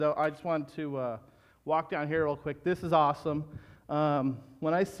So I just wanted to walk down here real quick. This is awesome.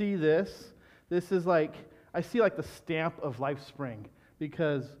 When I see this, this is like, I see like the stamp of LifeSpring,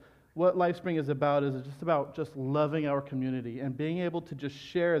 because what LifeSpring is just about just loving our community and being able to just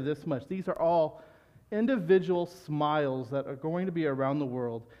share this much. These are all individual smiles that are going to be around the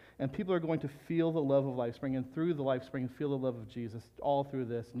world, and people are going to feel the love of LifeSpring, and through the LifeSpring, feel the love of Jesus all through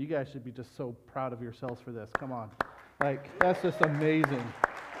this. And you guys should be just so proud of yourselves for this. Come on. Like, that's just amazing.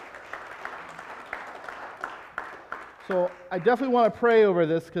 So I definitely want to pray over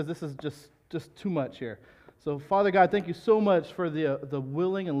this, because this is just too much here. So Father God, thank you so much for the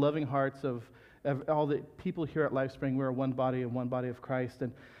willing and loving hearts of all the people here at LifeSpring. We're one body and one body of Christ.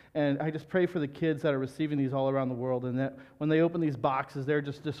 And I just pray for the kids that are receiving these all around the world, and that when they open these boxes, they're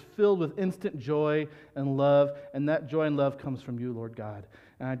just filled with instant joy and love, and that joy and love comes from you, Lord God.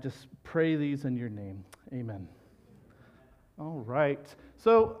 And I just pray these in your name. Amen. All right.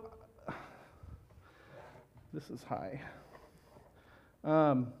 So, this is high.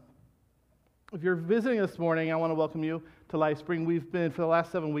 If you're visiting this morning, I want to welcome you to LifeSpring. For the last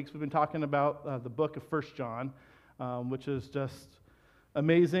 7 weeks, we've been talking about the book of 1 John, which is just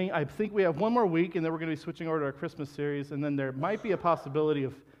amazing. I think we have one more week, and then we're going to be switching over to our Christmas series, and then there might be a possibility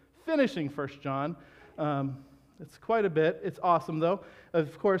of finishing 1 John. It's quite a bit. It's awesome, though.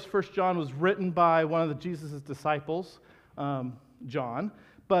 Of course, 1 John was written by one of Jesus' disciples, John.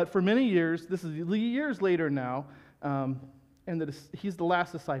 But for many years, this is years later now, and he's the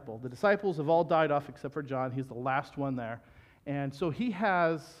last disciple. The disciples have all died off except for John. He's the last one there. And so he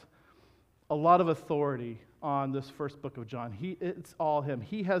has a lot of authority on this first book of John. It's all him.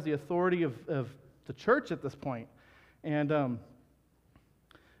 He has the authority of the church at this point. And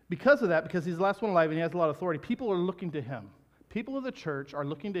because of that, because he's the last one alive and he has a lot of authority, people are looking to him. People of the church are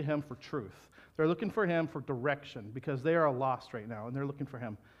looking to him for truth. They're looking for him for direction, because they are lost right now, and they're looking for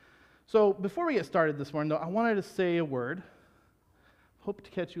him. So before we get started this morning, though, I wanted to say a word. Hope to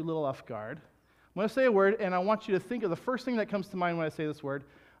catch you a little off guard. I'm going to say a word, and I want you to think of the first thing that comes to mind when I say this word.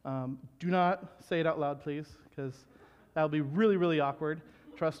 Do not say it out loud, please, because that'll be really, really awkward.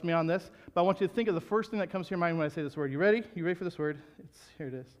 Trust me on this. But I want you to think of the first thing that comes to your mind when I say this word. You ready? You ready for this word? Here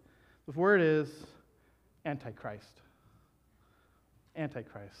it is. The word is Antichrist.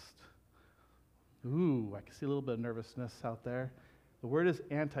 Antichrist. Ooh, I can see a little bit of nervousness out there. The word is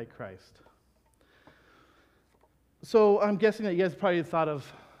Antichrist. So I'm guessing that you guys probably thought of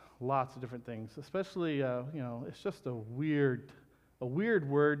lots of different things, especially, it's just a weird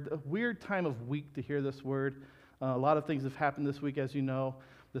word, a weird time of week to hear this word. A lot of things have happened this week, as you know.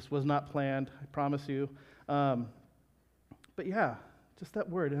 This was not planned, I promise you. But yeah, just that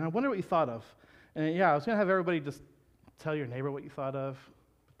word. And I wonder what you thought of. And yeah, I was going to have everybody just tell your neighbor what you thought of,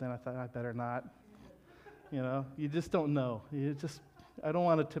 but then I thought I better not. You just don't know. I don't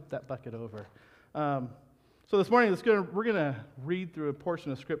want to tip that bucket over. So this morning, we're going to read through a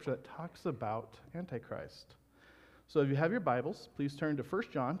portion of Scripture that talks about Antichrist. So if you have your Bibles, please turn to 1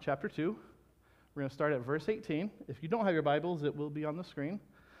 John chapter 2. We're going to start at verse 18. If you don't have your Bibles, it will be on the screen.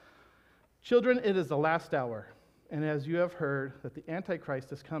 Children, it is the last hour, and as you have heard that the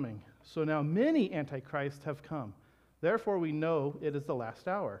Antichrist is coming, so now many Antichrists have come. Therefore we know it is the last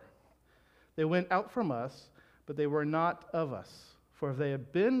hour. They went out from us, but they were not of us. For if they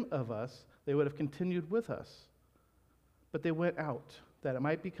had been of us, they would have continued with us. But they went out, that it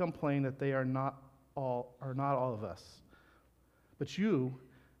might become plain that they are not all of us. But you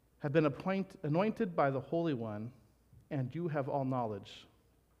have been anointed by the Holy One, and you have all knowledge.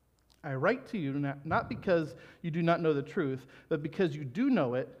 I write to you not because you do not know the truth, but because you do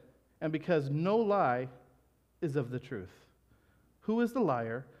know it, and because no lie is of the truth. Who is the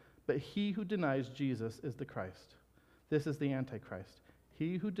liar? But he who denies Jesus is the Christ. This is the Antichrist,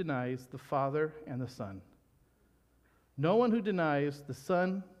 he who denies the Father and the Son. No one who denies the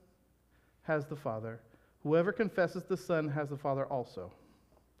Son has the Father. Whoever confesses the Son has the Father also.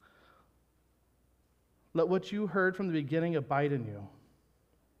 Let what you heard from the beginning abide in you.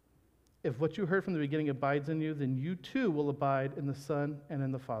 If what you heard from the beginning abides in you, then you too will abide in the Son and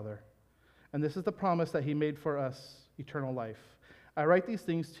in the Father. And this is the promise that he made for us, eternal life. I write these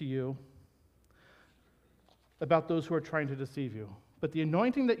things to you about those who are trying to deceive you. But the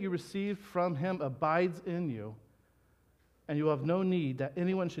anointing that you received from him abides in you, and you have no need that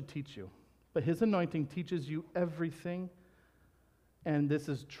anyone should teach you. But his anointing teaches you everything, and this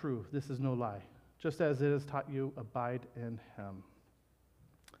is true. This is no lie. Just as it has taught you, abide in him.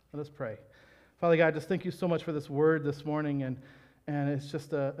 Let us pray. Father God, just thank you so much for this word this morning, and it's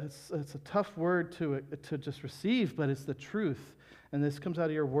just it's a tough word to just receive, but it's the truth. And this comes out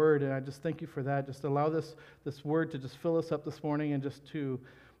of your word, and I just thank you for that. Just allow this word to just fill us up this morning, and just to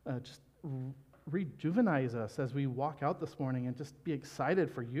just rejuvenate us as we walk out this morning and just be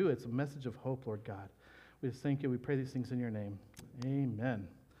excited for you. It's a message of hope, Lord God. We just thank you. We pray these things in your name. Amen.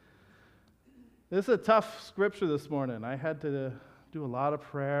 This is a tough scripture this morning. I had to do a lot of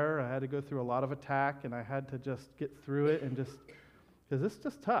prayer. I had to go through a lot of attack, and I had to just get through it and just, because it's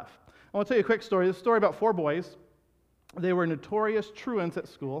just tough. I want to tell you a quick story. This story about 4 boys. They were notorious truants at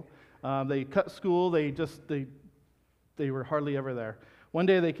school. They cut school. They were hardly ever there. One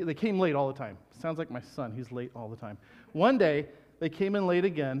day they came late all the time. Sounds like my son. He's late all the time. One day they came in late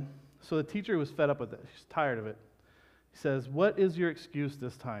again, so the teacher was fed up with it. She's tired of it. He says, "What is your excuse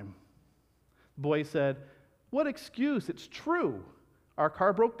this time?" The boy said, "What excuse? It's true. Our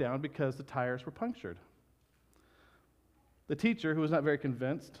car broke down because the tires were punctured." The teacher, who was not very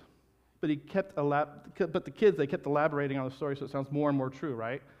convinced, but the kids, they kept elaborating on the story, so it sounds more and more true,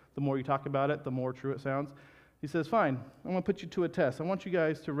 right? The more you talk about it, the more true it sounds. He says, "Fine, I'm going to put you to a test. I want you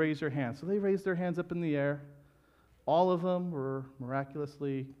guys to raise your hands." So they raised their hands up in the air. All of them were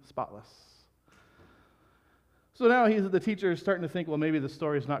miraculously spotless. So now the teacher is starting to think, well, maybe the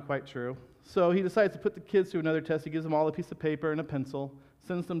story is not quite true. So he decides to put the kids through another test. He gives them all a piece of paper and a pencil,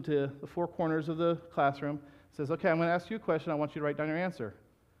 sends them to the 4 corners of the classroom, says, "Okay, I'm going to ask you a question. I want you to write down your answer.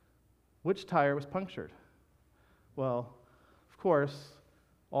 Which tire was punctured?" Well, of course,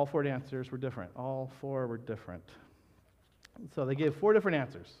 all 4 answers were different. All 4 were different. So they gave 4 different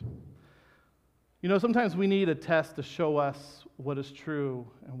answers. You know, sometimes we need a test to show us what is true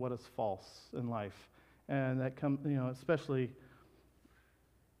and what is false in life. And that comes, especially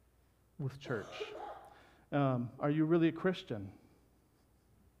with church. Are you really a Christian?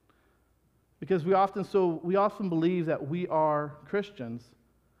 Because we often believe that we are Christians.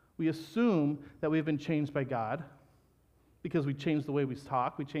 We assume that we've been changed by God because we changed the way we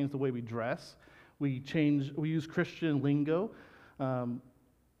talk, we changed the way we dress, we use Christian lingo,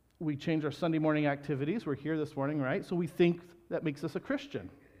 we change our Sunday morning activities. We're here this morning, right? So we think that makes us a Christian.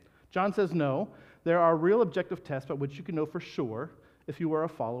 John says no. There are real objective tests by which you can know for sure if you are a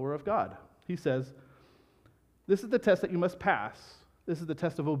follower of God. He says, this is the test that you must pass. This is the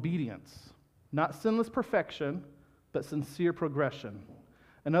test of obedience. Not sinless perfection, but sincere progression.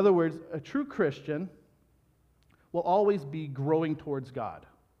 In other words, a true Christian will always be growing towards God.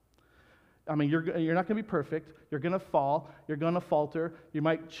 I mean, you're not going to be perfect. You're going to fall. You're going to falter. You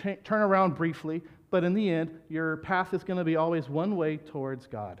might turn around briefly, but in the end, your path is going to be always one way towards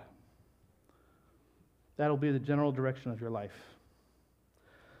God. That'll be the general direction of your life.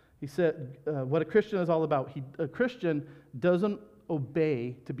 He said what a Christian is all about. A Christian doesn't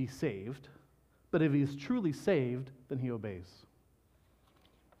obey to be saved, but if he's truly saved, then he obeys.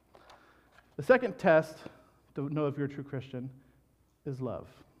 The second test to know if you're a true Christian is love.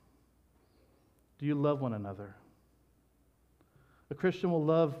 Do you love one another? A Christian will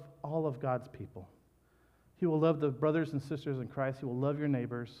love all of God's people. He will love the brothers and sisters in Christ. He will love your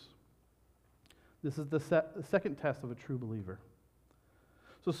neighbors. This is the second test of a true believer.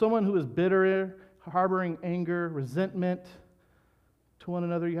 So someone who is bitter, harboring anger, resentment to one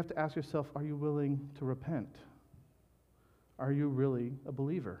another, you have to ask yourself, are you willing to repent? Are you really a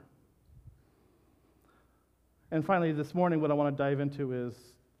believer? And finally, this morning, what I want to dive into is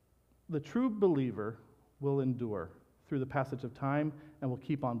the true believer will endure through the passage of time and will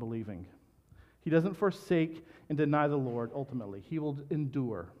keep on believing. He doesn't forsake and deny the Lord ultimately. He will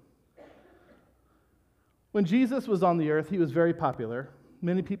endure. When Jesus was on the earth, he was very popular.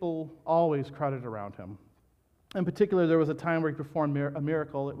 Many people always crowded around him. In particular, there was a time where he performed a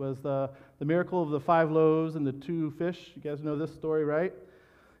miracle. It was the miracle of the 5 loaves and the 2 fish. You guys know this story, right?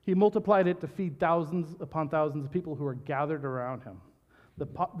 He multiplied it to feed thousands upon thousands of people who were gathered around him.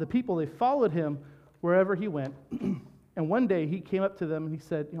 The people, they followed him wherever he went. And one day he came up to them and he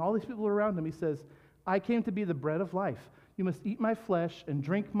said, all these people were around him. He says, "I came to be the bread of life. You must eat my flesh and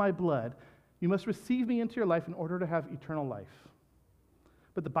drink my blood. You must receive me into your life in order to have eternal life."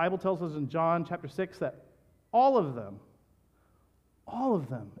 But the Bible tells us in John chapter 6 that all of them,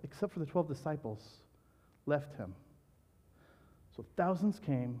 except for the 12 disciples, left him. So thousands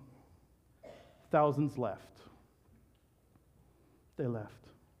came, thousands left. They left.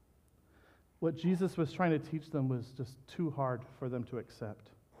 What Jesus was trying to teach them was just too hard for them to accept.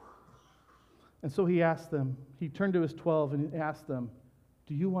 And so he asked them, he turned to his 12 and he asked them,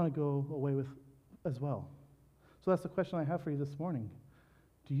 do you want to go away with as well? So that's the question I have for you this morning.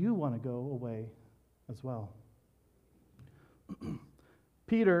 Do you want to go away as well?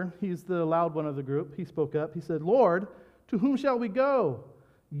 Peter, he's the loud one of the group, he spoke up. He said, "Lord, to whom shall we go?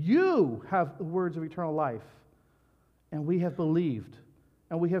 You have the words of eternal life, and we have believed,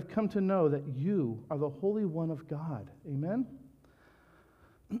 and we have come to know that you are the Holy One of God." Amen?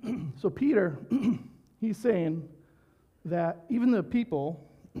 So Peter, he's saying that even the people,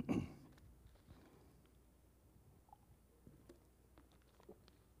 so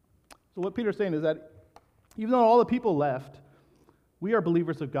what Peter's saying is that even though all the people left, we are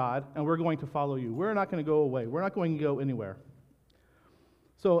believers of God, and we're going to follow you. We're not going to go away. We're not going to go anywhere.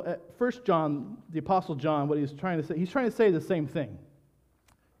 So at 1 John, the Apostle John, what he's trying to say the same thing.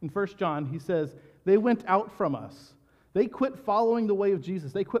 In 1 John, he says, they went out from us. They quit following the way of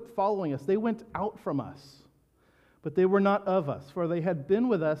Jesus. They quit following us. They went out from us. But they were not of us. For they had been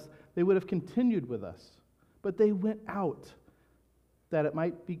with us, they would have continued with us. But they went out, that it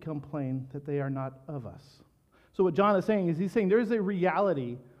might become plain that they are not of us. So what John is saying is he's saying there is a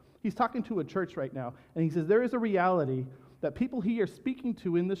reality. He's talking to a church right now, and he says there is a reality that people he is speaking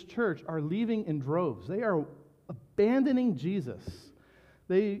to in this church are leaving in droves. They are abandoning Jesus.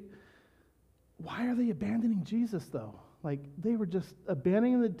 Why are they abandoning Jesus, though? Like, they were just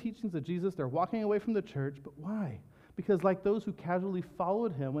abandoning the teachings of Jesus. They're walking away from the church, but why? Because like those who casually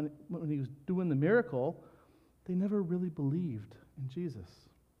followed him when he was doing the miracle, they never really believed in Jesus.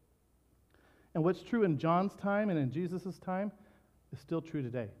 And what's true in John's time and in Jesus' time is still true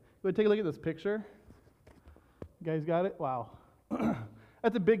today. Go ahead, take a look at this picture. You guys got it? Wow.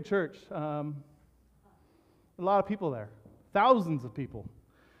 That's a big church. A lot of people there. Thousands of people.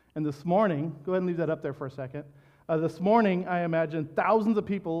 And this morning, go ahead and leave that up there for a second. This morning, I imagine thousands of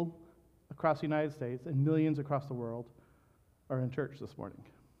people across the United States and millions across the world are in church this morning.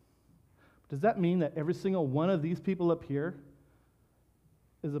 Does that mean that every single one of these people up here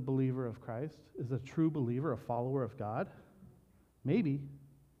is a believer of Christ, is a true believer, a follower of God? Maybe.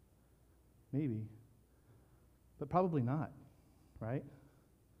 Maybe. But probably not, right?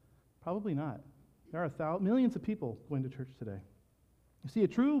 Probably not. There are millions of people going to church today. You see, a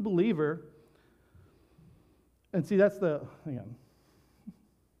true believer, and see, hang on.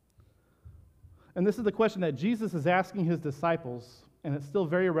 And this is the question that Jesus is asking his disciples, and it's still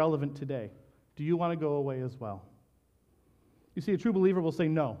very relevant today. Do you want to go away as well? You see, a true believer will say,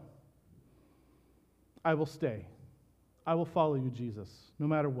 no, I will stay. I will follow you, Jesus, no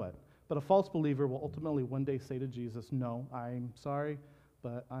matter what. But a false believer will ultimately one day say to Jesus, no, I'm sorry,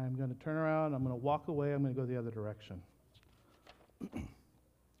 but I'm going to turn around, I'm going to walk away, I'm going to go the other direction.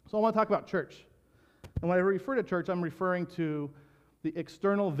 So I want to talk about church. And when I refer to church, I'm referring to the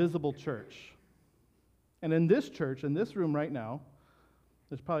external visible church. And in this church, in this room right now,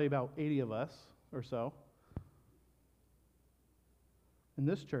 there's probably about 80 of us or so. In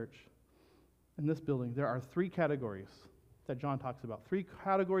this church, in this building, there are three categories that John talks about. Three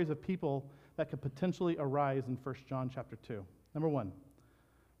categories of people that could potentially arise in 1 John chapter 2. Number one,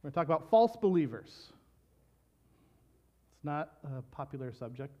 we're going to talk about false believers. It's not a popular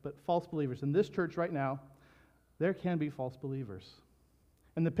subject, but false believers. In this church right now, there can be false believers.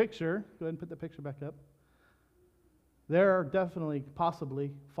 In the picture, go ahead and put the picture back up. There are definitely,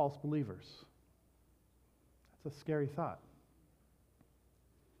 possibly, false believers. That's a scary thought.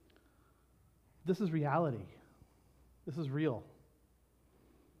 This is reality. This is real.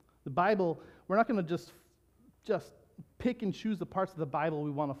 The Bible, we're not going to just pick and choose the parts of the Bible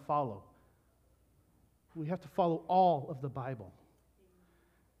we want to follow. We have to follow all of the Bible.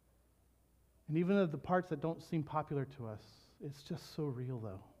 And even of the parts that don't seem popular to us, it's just so real,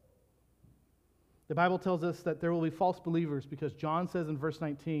 though. The Bible tells us that there will be false believers because John says in verse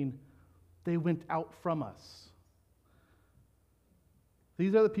 19, they went out from us.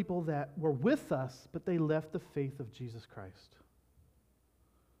 These are the people that were with us, but they left the faith of Jesus Christ.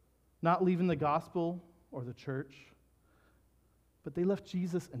 Not leaving the gospel or the church, but they left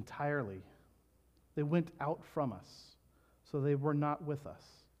Jesus entirely. They went out from us, so they were not with us.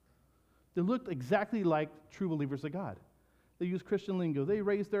 They looked exactly like true believers of God. They used Christian lingo. They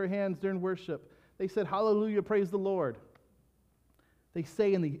raised their hands during worship. They said, hallelujah, praise the Lord. They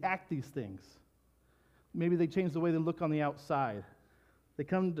say and they act these things. Maybe they change the way they look on the outside. They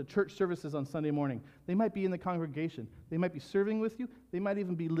come to church services on Sunday morning. They might be in the congregation. They might be serving with you. They might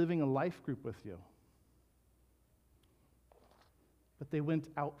even be living a life group with you. But they went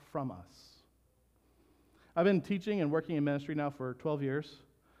out from us. I've been teaching and working in ministry now for 12 years.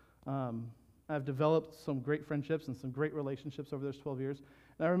 I've developed some great friendships and some great relationships over those 12 years.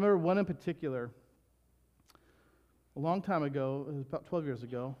 And I remember one in particular, a long time ago, it was about 12 years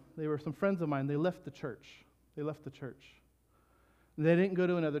ago, they were some friends of mine. They left the church. They left the church. They didn't go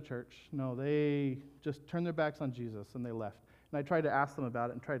to another church. No, they just turned their backs on Jesus and they left. And I tried to ask them about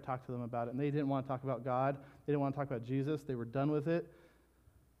it and tried to talk to them about it, and they didn't want to talk about God. They didn't want to talk about Jesus. They were done with it.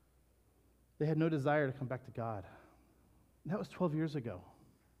 They had no desire to come back to God. And that was 12 years ago.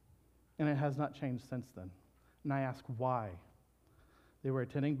 And it has not changed since then. And I ask why. They were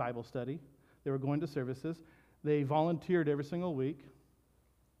attending Bible study. They were going to services. They volunteered every single week.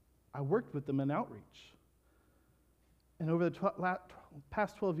 I worked with them in outreach. And over the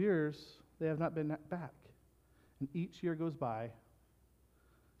past 12 years, they have not been back. And each year goes by.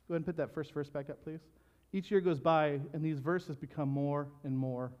 Go ahead and put that first verse back up, please. Each year goes by, and these verses become more and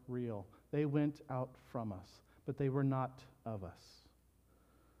more real. They went out from us, but they were not of us.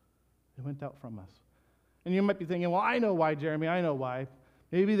 They went out from us. And you might be thinking, well, I know why, Jeremy. I know why.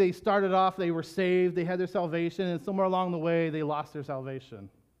 Maybe they started off, they were saved, they had their salvation, and somewhere along the way, they lost their salvation.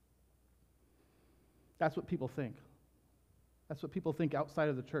 That's what people think. That's what people think outside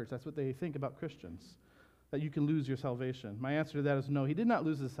of the church. That's what they think about Christians, that you can lose your salvation. My answer to that is no, he did not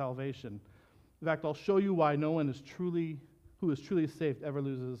lose his salvation. In fact, I'll show you why no one who is truly saved ever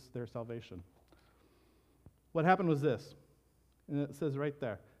loses their salvation. What happened was this, and it says right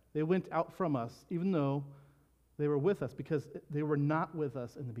there, they went out from us, even though they were with us, because they were not with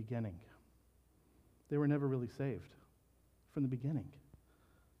us in the beginning. They were never really saved from the beginning.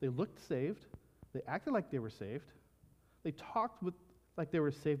 They looked saved. They acted like they were saved. They talked like they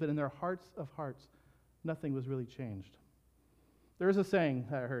were saved, but in their hearts of hearts, nothing was really changed. There is a saying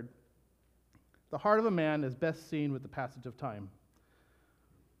that I heard. The heart of a man is best seen with the passage of time.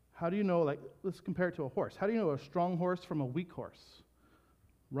 How do you know, let's compare it to a horse. How do you know a strong horse from a weak horse?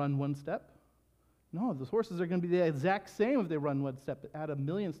 Run one step? No, those horses are going to be the exact same if they run one step. Add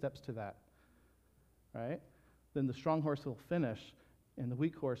 1,000,000 steps to that, right? Then the strong horse will finish, and the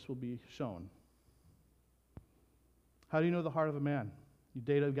weak horse will be shown. How do you know the heart of a man? You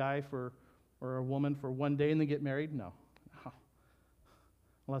date a guy or a woman for one day and then get married? No.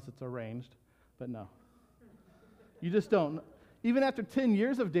 Unless it's arranged, but no. You just don't. Even after 10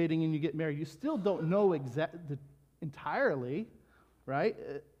 years of dating and you get married, you still don't know entirely, right?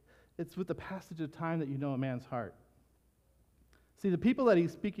 It's with the passage of time that you know a man's heart. See, the people that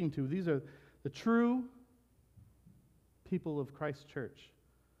he's speaking to, these are the true people of Christ's church.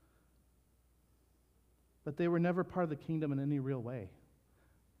 But they were never part of the kingdom in any real way.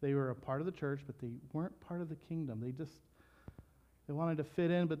 They were a part of the church, but they weren't part of the kingdom. They wanted to fit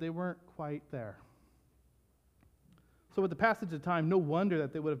in, but they weren't quite there. So with the passage of time, no wonder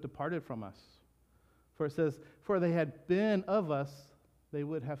that they would have departed from us. For it says, for they had been of us, they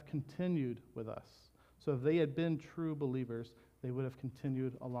would have continued with us. So if they had been true believers, they would have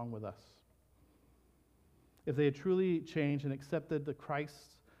continued along with us. If they had truly changed and accepted the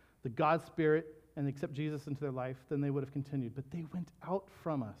Christ, the God Spirit, and accept Jesus into their life, then they would have continued. But they went out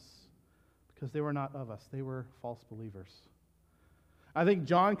from us because they were not of us. They were false believers. I think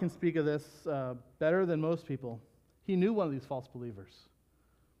John can speak of this better than most people. He knew one of these false believers.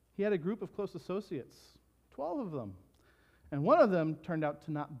 He had a group of close associates, 12 of them. And one of them turned out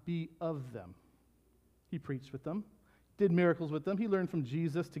to not be of them. He preached with them, did miracles with them. He learned from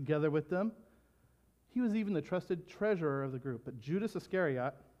Jesus together with them. He was even the trusted treasurer of the group. But Judas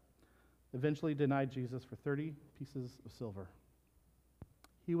Iscariot eventually denied Jesus for 30 pieces of silver.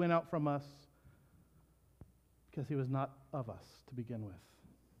 He went out from us because he was not of us to begin with.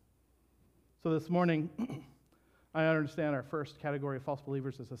 So this morning, I understand our first category of false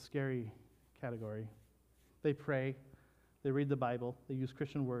believers is a scary category. They pray, they read the Bible, they use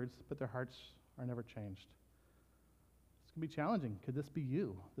Christian words, but their hearts are never changed. It's going to be challenging. Could this be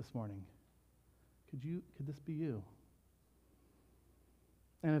you this morning? Could this be you?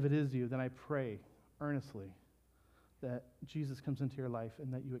 And if it is you, then I pray earnestly that Jesus comes into your life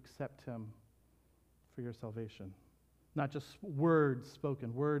and that you accept him for your salvation. Not just words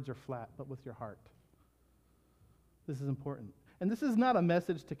spoken. Words are flat, but with your heart. This is important. And this is not a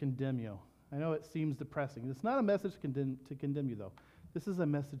message to condemn you. I know it seems depressing. It's not a message to condemn you, though. This is a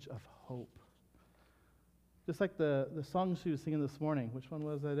message of hope. Just like the song she was singing this morning. Which one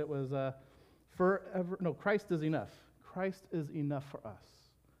was it? It was forever. No, Christ is enough. Christ is enough for us.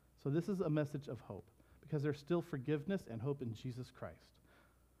 So this is a message of hope because there's still forgiveness and hope in Jesus Christ.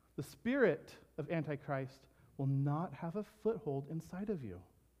 The spirit of Antichrist will not have a foothold inside of you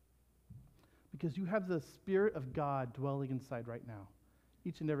because you have the Spirit of God dwelling inside right now,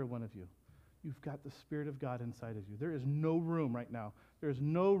 each and every one of you. You've got the Spirit of God inside of you. There is no room right now. There is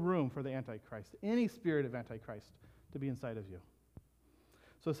no room for the Antichrist, any spirit of Antichrist to be inside of you.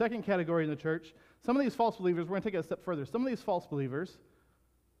 So second category in the church, some of these false believers, we're going to take it a step further. Some of these false believers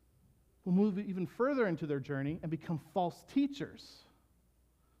will move even further into their journey and become false teachers.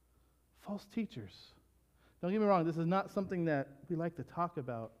 False teachers. Don't get me wrong, this is not something that we like to talk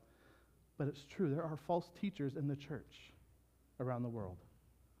about, but it's true. There are false teachers in the church around the world.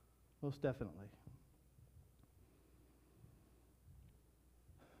 Most definitely.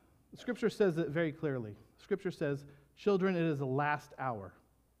 The Scripture says it very clearly. Scripture says, Children, it is the last hour.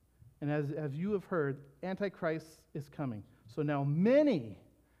 And as you have heard, Antichrist is coming. So now many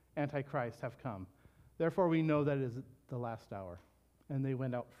Antichrists have come. Therefore, we know that it is the last hour. And they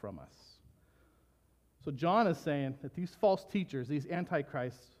went out from us. So John is saying that these false teachers, these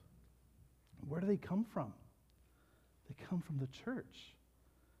Antichrists, where do they come from? They come from the church.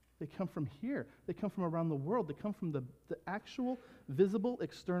 They come from here. They come from around the world. They come from the actual, visible,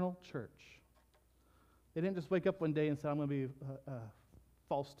 external church. They didn't just wake up one day and say, I'm going to be a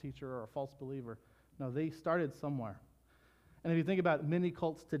false teacher or a false believer. No, they started somewhere. And if you think about many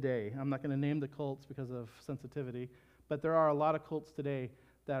cults today, I'm not going to name the cults because of sensitivity, but there are a lot of cults today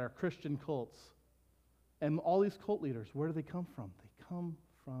that are Christian cults. And all these cult leaders, where do they come from? They come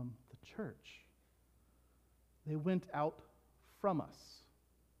from the church. They went out from us.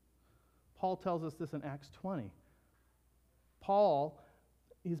 Paul tells us this in Acts 20. Paul,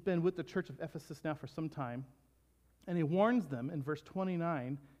 he's been with the church of Ephesus now for some time, and he warns them in verse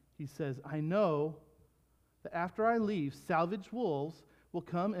 29. He says, I know that after I leave, savage wolves will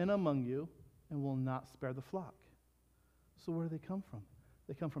come in among you and will not spare the flock. So where do they come from?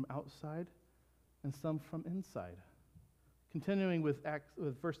 They come from outside and some from inside. Continuing with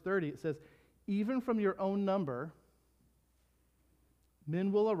verse 30, it says, even from your own number,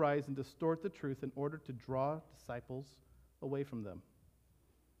 men will arise and distort the truth in order to draw disciples away from them.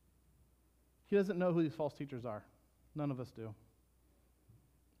 He doesn't know who these false teachers are. None of us do.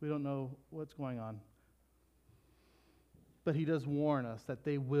 We don't know what's going on. But he does warn us that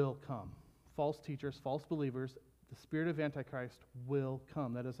they will come. False teachers, false believers, the spirit of Antichrist will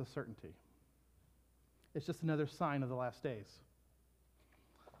come. That is a certainty. It's just another sign of the last days.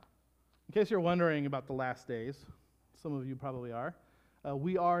 In case you're wondering about the last days, some of you probably are,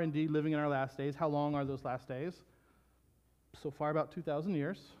 we are indeed living in our last days. How long are those last days? So far, about 2,000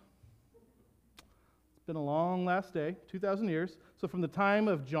 years. It's been a long last day, 2,000 years. So from the time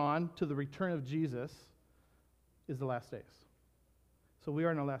of John to the return of Jesus is the last days. So we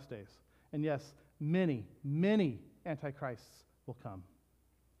are in our last days. And yes, many, many antichrists will come.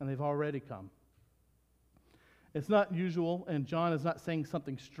 And they've already come. It's not usual, and John is not saying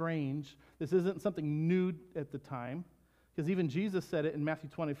something strange. This isn't something new at the time, because even Jesus said it in Matthew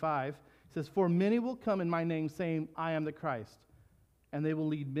 25. He says, for many will come in my name, saying, I am the Christ, and they will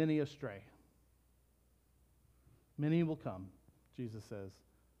lead many astray. Many will come, Jesus says.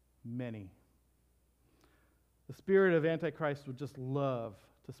 Many. The spirit of Antichrist would just love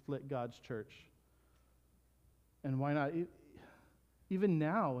to split God's church. And why not? Even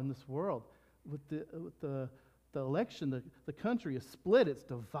now in this world, with the election, the country is split, it's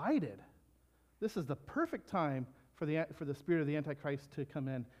divided. This is the perfect time for the spirit of the Antichrist to come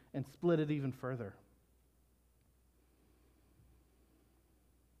in and split it even further.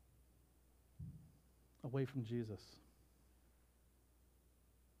 Away from Jesus.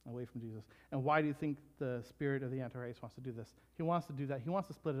 Away from Jesus. And why do you think the spirit of the Antichrist wants to do this? He wants to do that. He wants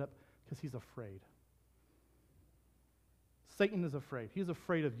to split it up because he's afraid. Satan is afraid. He's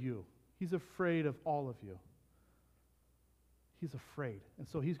afraid of you. He's afraid of all of you. He's afraid. And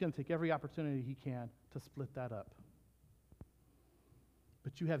so he's going to take every opportunity he can to split that up.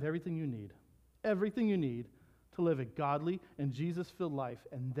 But you have everything you need to live a godly and Jesus-filled life,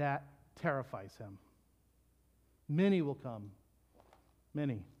 and that terrifies him. Many will come.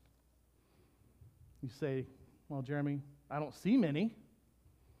 Many. You say, well, Jeremy, I don't see many.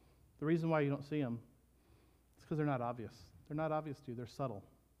 The reason why you don't see them is because they're not obvious. They're not obvious to you. They're subtle.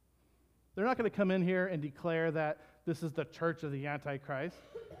 They're not going to come in here and declare that this is the church of the Antichrist.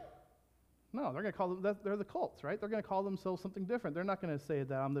 No, they're going to call them, they're the cults, right? They're going to call themselves something different. They're not going to say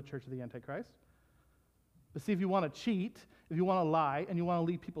that I'm the church of the Antichrist. But see, if you want to cheat, if you want to lie, and you want to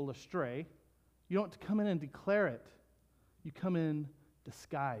lead people astray, you don't come in and declare it. You come in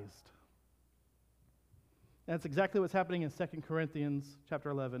disguised. And that's exactly what's happening in 2 Corinthians chapter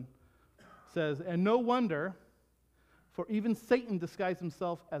 11. It says, and no wonder, for even Satan disguised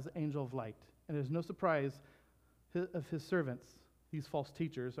himself as an angel of light. And it is no surprise of his servants, these false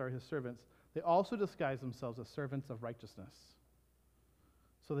teachers are his servants, they also disguise themselves as servants of righteousness.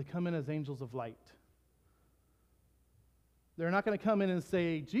 So they come in as angels of light. They're not going to come in and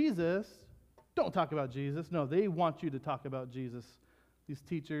say, Jesus, don't talk about Jesus. No, they want you to talk about Jesus. These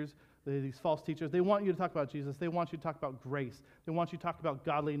teachers, these false teachers, they want you to talk about Jesus. They want you to talk about grace. They want you to talk about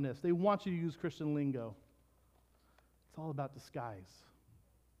godliness. They want you to use Christian lingo. It's all about disguise.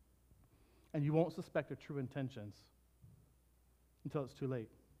 And you won't suspect their true intentions until it's too late.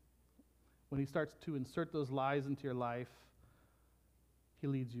 When he starts to insert those lies into your life, he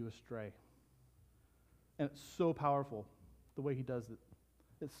leads you astray. And it's so powerful the way he does it.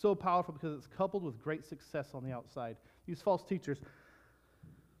 It's so powerful because it's coupled with great success on the outside. These false teachers,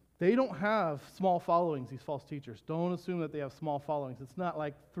 they don't have small followings, these false teachers. Don't assume that they have small followings. It's not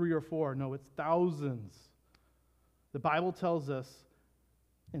like 3 or 4. No, it's thousands. The Bible tells us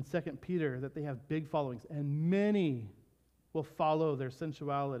in 2 Peter that they have big followings, and many will follow their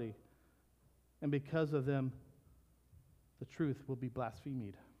sensuality. And because of them, the truth will be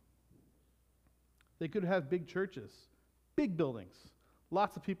blasphemed. They could have big churches, big buildings,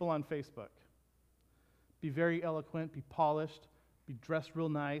 lots of people on Facebook, be very eloquent, be polished, be dressed real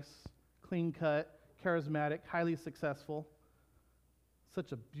nice, clean cut, charismatic, highly successful.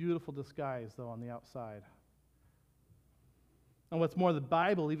 Such a beautiful disguise, though, on the outside. And what's more, the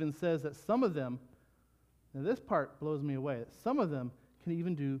Bible even says that some of them, and this part blows me away, that some of them can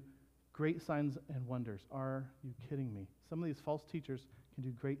even do great signs and wonders. Are you kidding me? Some of these false teachers can do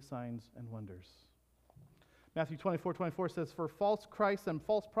great signs and wonders. Matthew 24:24 says, "For false Christs and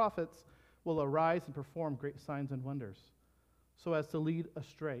false prophets will arise and perform great signs and wonders, so as to lead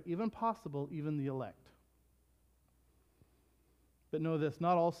astray, even possible, even the elect." But know this,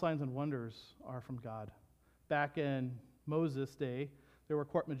 not all signs and wonders are from God. Back in Moses' day, there were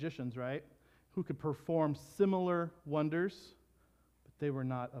court magicians, right, who could perform similar wonders, but they were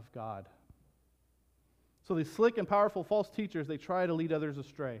not of God. So these slick and powerful false teachers, they try to lead others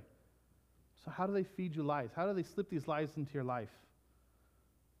astray. So how do they feed you lies? How do they slip these lies into your life?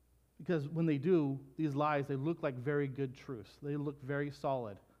 Because when they do, these lies, they look like very good truths. They look very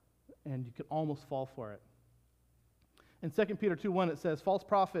solid, and you can almost fall for it. In 2 Peter 2:1, it says, "False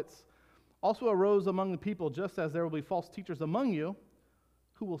prophets also arose among the people, just as there will be false teachers among you,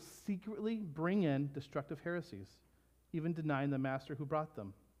 who will secretly bring in destructive heresies, even denying the master who brought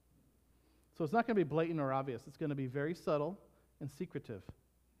them." So it's not going to be blatant or obvious. It's going to be very subtle and secretive.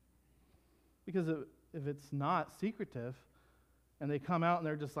 Because if it's not secretive, and they come out and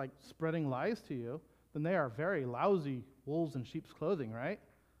they're just like spreading lies to you, then they are very lousy wolves in sheep's clothing, right?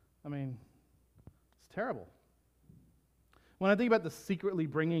 I mean, it's terrible. When I think about the secretly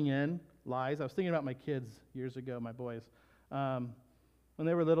bringing in lies, I was thinking about my kids years ago, my boys. When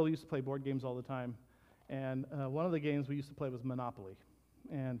they were little, we used to play board games all the time. And one of the games we used to play was Monopoly.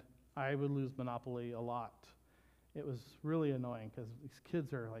 And I would lose Monopoly a lot. It was really annoying because these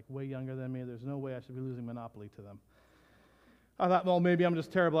kids are like way younger than me. There's no way I should be losing Monopoly to them. I thought, well, maybe I'm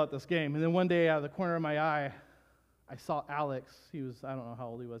just terrible at this game. And then one day, out of the corner of my eye, I saw Alex. He was, I don't know how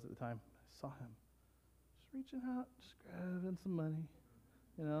old he was at the time. I saw him just reaching out, just grabbing some money,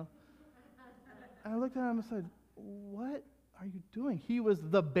 you know. And I looked at him and said, "What are you doing?" He was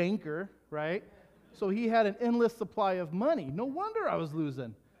the banker, right? So he had an endless supply of money. No wonder I was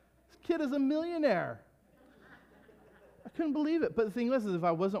losing. This kid is a millionaire. I couldn't believe it. But the thing was, is if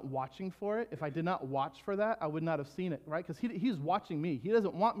I wasn't watching for it, if I did not watch for that, I would not have seen it, right? Because he's watching me. He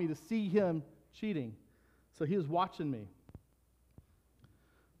doesn't want me to see him cheating. So he was watching me.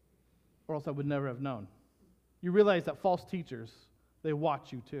 Or else I would never have known. You realize that false teachers, they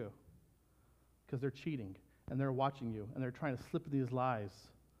watch you too. Because they're cheating, and they're watching you, and they're trying to slip these lies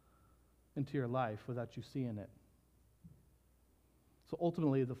into your life without you seeing it. So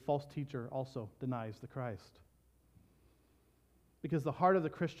ultimately, the false teacher also denies the Christ. Because the heart of the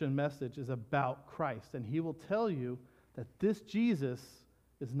Christian message is about Christ, and he will tell you that this Jesus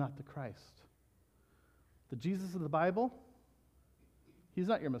is not the Christ. The Jesus of the Bible, he's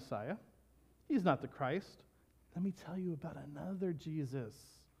not your Messiah. He's not the Christ. Let me tell you about another Jesus.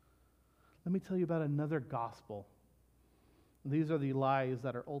 Let me tell you about another gospel. These are the lies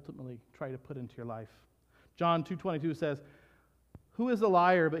that are ultimately tried to put into your life. John 2:22 says, "Who is a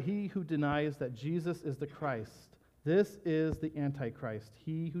liar but he who denies that Jesus is the Christ? This is the Antichrist,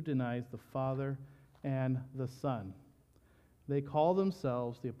 he who denies the Father and the Son." They call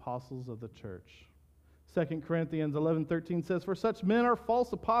themselves the apostles of the church. 2 Corinthians 11:13 says, "For such men are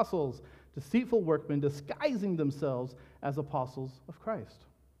false apostles, deceitful workmen, disguising themselves as apostles of Christ."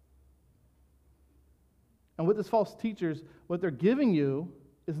 And with these false teachers, what they're giving you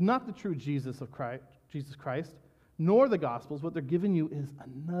is not the true Jesus Christ, nor the Gospels. What they're giving you is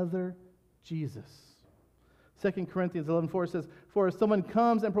another Jesus. 2 Corinthians 11:4 says, "For if someone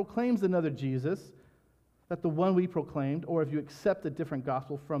comes and proclaims another Jesus, that the one we proclaimed, or if you accept a different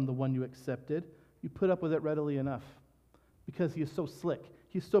gospel from the one you accepted, you put up with it readily enough." Because he is so slick,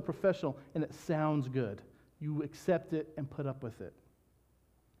 he's so professional, and it sounds good. You accept it and put up with it.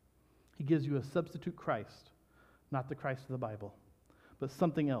 He gives you a substitute Christ, not the Christ of the Bible, but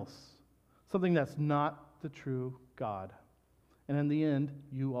something else, something that's not the true God. And in the end,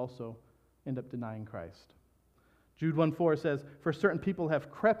 you also end up denying Christ. Jude 1:4 says, "For certain people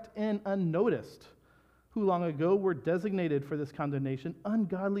have crept in unnoticed, who long ago were designated for this condemnation,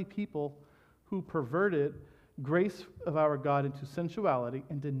 ungodly people who perverted grace of our God into sensuality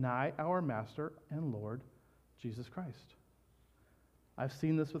and deny our Master and Lord, Jesus Christ. I've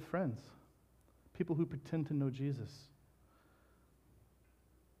seen this with friends, people who pretend to know Jesus.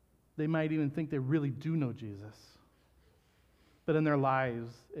 They might even think they really do know Jesus, but in their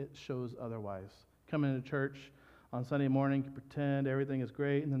lives, it shows otherwise. Come into church on Sunday morning, you pretend everything is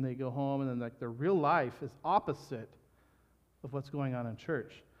great, and then they go home, and then their real life is opposite of what's going on in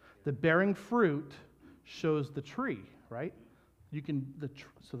church. The bearing fruit shows the tree, right?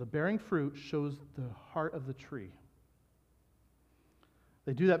 So the bearing fruit shows the heart of the tree.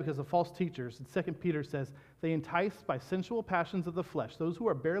 They do that because of false teachers. And 2 Peter says, they entice by sensual passions of the flesh, those who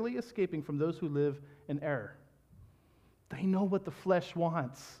are barely escaping from those who live in error. They know what the flesh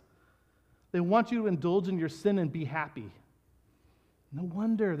wants. They want you to indulge in your sin and be happy. No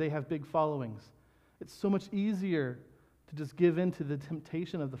wonder they have big followings. It's so much easier to just give in to the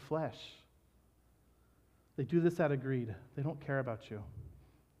temptation of the flesh. They do this out of greed. They don't care about you.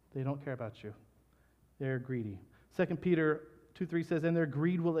 They don't care about you. They're greedy. 2 Peter 2:3 says, and their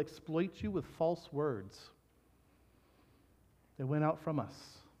greed will exploit you with false words. They went out from us.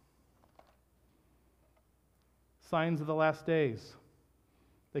 Signs of the last days.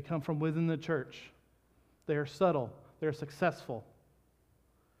 They come from within the church. They are subtle. They are successful.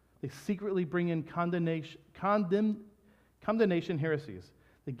 They secretly bring in condemnation heresies.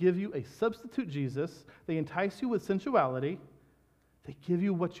 They give you a substitute Jesus. They entice you with sensuality. They give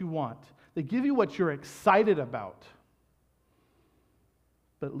you what you want. They give you what you're excited about.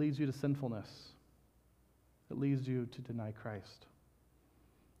 But it leads you to sinfulness. It leads you to deny Christ.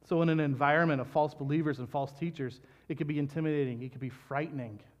 So in an environment of false believers and false teachers, it could be intimidating. It could be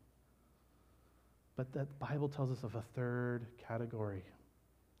frightening. But the Bible tells us of a third category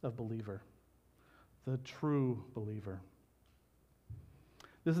of believer, the true believer.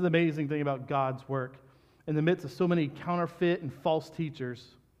 This is the amazing thing about God's work. In the midst of so many counterfeit and false teachers,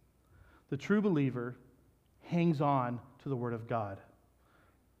 the true believer hangs on to the Word of God.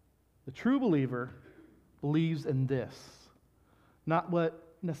 The true believer believes in this, not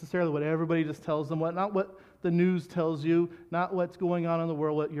necessarily what everybody just tells them, not what the news tells you, not what's going on in the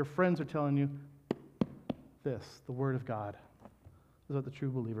world, what your friends are telling you. This, the Word of God, is what the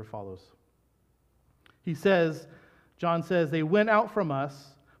true believer follows. He says, John says, they went out from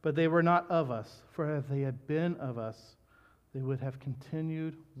us, but they were not of us. For if they had been of us, they would have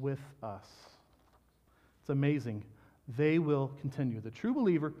continued with us. It's amazing. They will continue. The true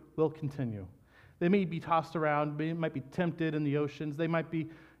believer will continue. They may be tossed around, they might be tempted in the oceans, they might be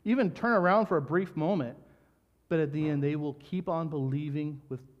even turn around for a brief moment, but at the end they will keep on believing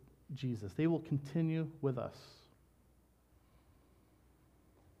with Jesus. They will continue with us.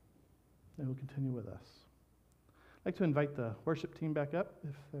 They will continue with us. I'd like to invite the worship team back up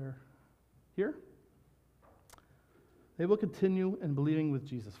if they're here. They will continue in believing with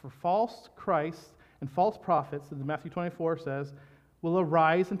Jesus. For false Christs and false prophets, as Matthew 24 says, will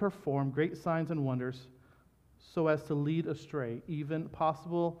arise and perform great signs and wonders so as to lead astray, even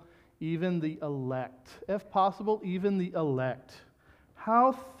the elect. If possible, even the elect.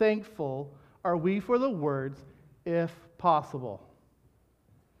 How thankful are we for the words, if possible?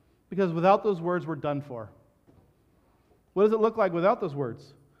 Because without those words, we're done for. What does it look like without those words?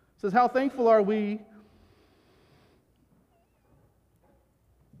 It says, how thankful are we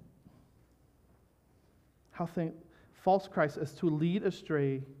false Christ as to lead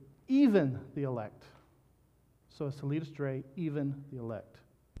astray even the elect. So as to lead astray even the elect.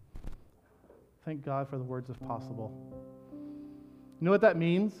 Thank God for the words if possible. You know what that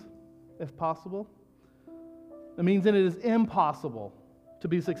means, if possible? It means that it is impossible to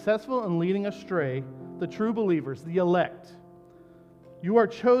be successful in leading astray the true believers, the elect. You are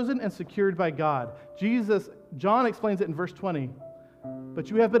chosen and secured by God. John explains it in verse 20.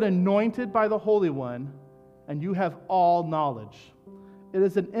 But you have been anointed by the Holy One, and you have all knowledge. It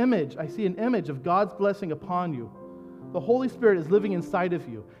is an image, I see an image of God's blessing upon you. The Holy Spirit is living inside of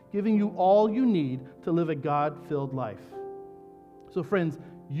you, giving you all you need to live a God-filled life. So friends,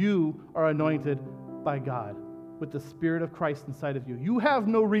 you are anointed by God with the Spirit of Christ inside of you. You have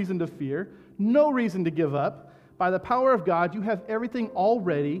no reason to fear, no reason to give up. By the power of God, you have everything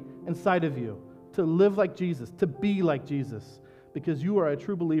already inside of you to live like Jesus, to be like Jesus, because you are a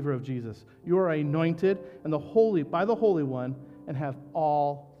true believer of Jesus. You are anointed and by the Holy One and have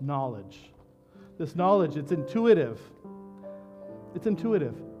all knowledge. This knowledge, it's intuitive. It's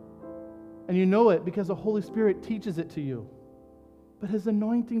intuitive. And you know it because the Holy Spirit teaches it to you. But His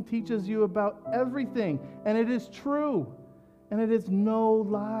anointing teaches you about everything, and it is true, and it is no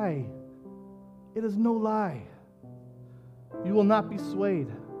lie. It is no lie. You will not be swayed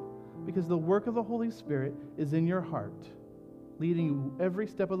because the work of the Holy Spirit is in your heart, leading you every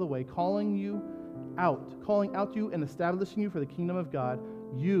step of the way, calling out to you and establishing you for the kingdom of God.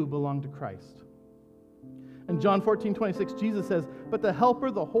 You belong to Christ. In John 14:26, Jesus says, "But the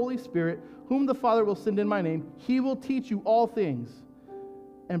Helper, the Holy Spirit, whom the Father will send in my name, he will teach you all things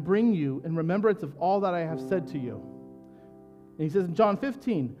and bring you in remembrance of all that I have said to you." And he says in John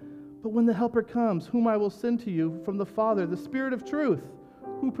 15, "But when the Helper comes, whom I will send to you from the Father, the Spirit of truth,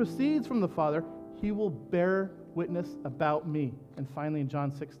 who proceeds from the Father, he will bear witness about me." And finally in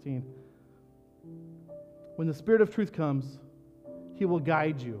John 16, when the Spirit of truth comes, he will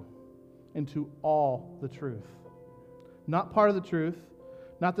guide you into all the truth. Not part of the truth,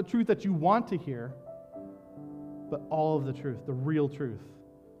 not the truth that you want to hear, but all of the truth, the real truth.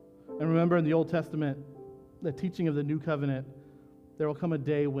 And remember in the Old Testament, the teaching of the New Covenant, there will come a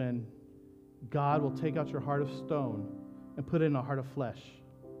day when God will take out your heart of stone and put in a heart of flesh,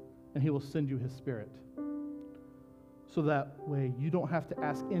 and he will send you his Spirit. So that way you don't have to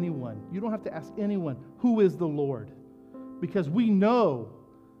ask anyone. You don't have to ask anyone, who is the Lord? Because we know,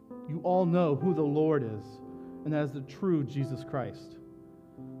 you all know who the Lord is, and that is the true Jesus Christ.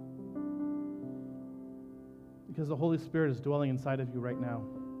 Because the Holy Spirit is dwelling inside of you right now.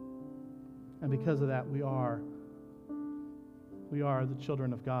 And because of that, we are the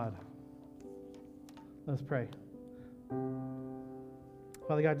children of God. Let's pray.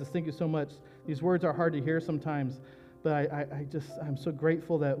 Father God, just thank you so much. These words are hard to hear sometimes, but I'm so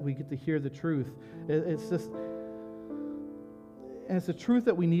grateful that we get to hear the truth. It's the truth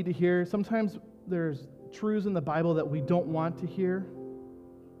that we need to hear. Sometimes there's truths in the Bible that we don't want to hear.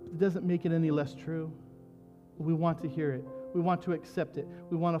 It doesn't make it any less true. We want to hear it. We want to accept it.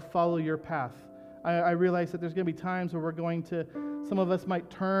 We want to follow your path. I realize that there's going to be times where some of us might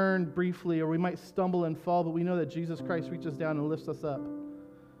turn briefly, or we might stumble and fall, but we know that Jesus Christ reaches down and lifts us up.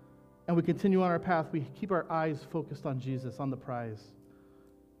 And we continue on our path. We keep our eyes focused on Jesus, on the prize.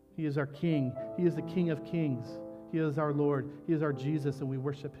 He is our King. He is the King of kings. He is our Lord. He is our Jesus, and we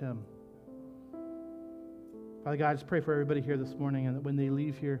worship him. Father God, I just pray for everybody here this morning, and that when they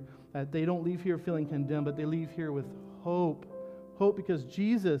leave here, that they don't leave here feeling condemned, but they leave here with hope. Hope because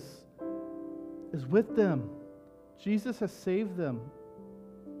Jesus is with them. Jesus has saved them.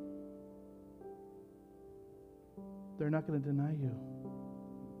 They're not going to deny you.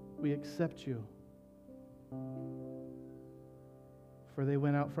 We accept you. For they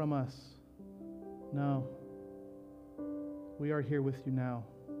went out from us. No. We are here with you now.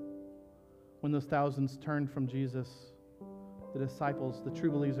 When those thousands turned from Jesus, the disciples, the true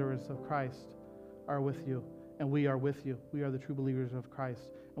believers of Christ, are with you. And we are with you. We are the true believers of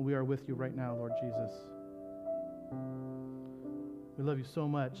Christ. And we are with you right now, Lord Jesus. We love you so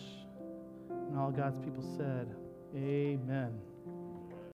much. And all God's people said, amen.